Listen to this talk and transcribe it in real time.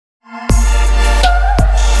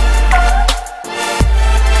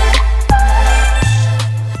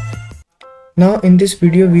Now in this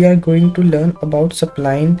video we are going to learn about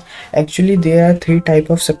spline. Actually there are three types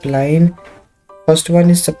of spline. First one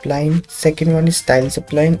is spline, second one is style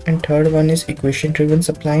spline, and third one is equation driven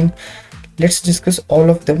spline. Let's discuss all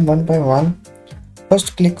of them one by one.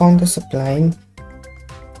 First, click on the spline.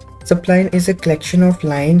 Spline is a collection of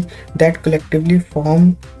lines that collectively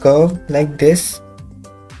form curve like this.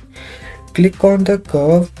 Click on the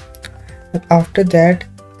curve. After that,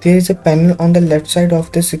 there is a panel on the left side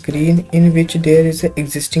of the screen in which there is an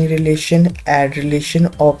existing relation, add relation,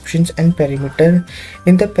 options, and perimeter.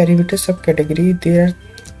 In the perimeter subcategory, there are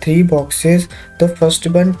three boxes. The first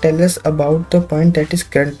one tells us about the point that is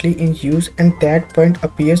currently in use, and that point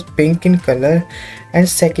appears pink in color. And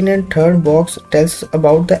second and third box tells us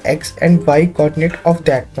about the x and y coordinate of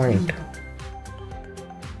that point.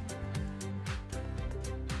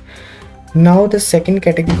 Now the second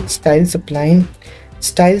category, style spline.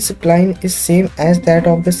 Style spline is same as that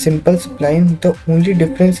of the simple spline. The only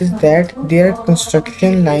difference is that there are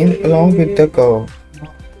construction lines along with the curve.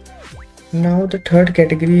 Now the third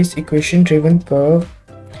category is equation driven curve.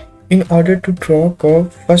 In order to draw a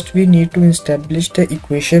curve, first we need to establish the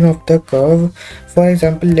equation of the curve. For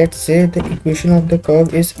example, let's say the equation of the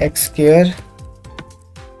curve is x square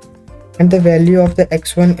and the value of the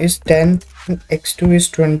x1 is 10 and x2 is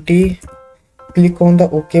 20. Click on the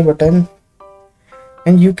OK button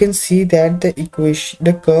and you can see that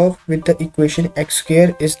the curve with the equation x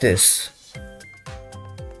square is this.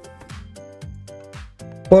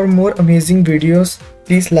 For more amazing videos,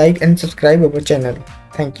 please like and subscribe our channel.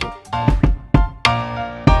 Thank you.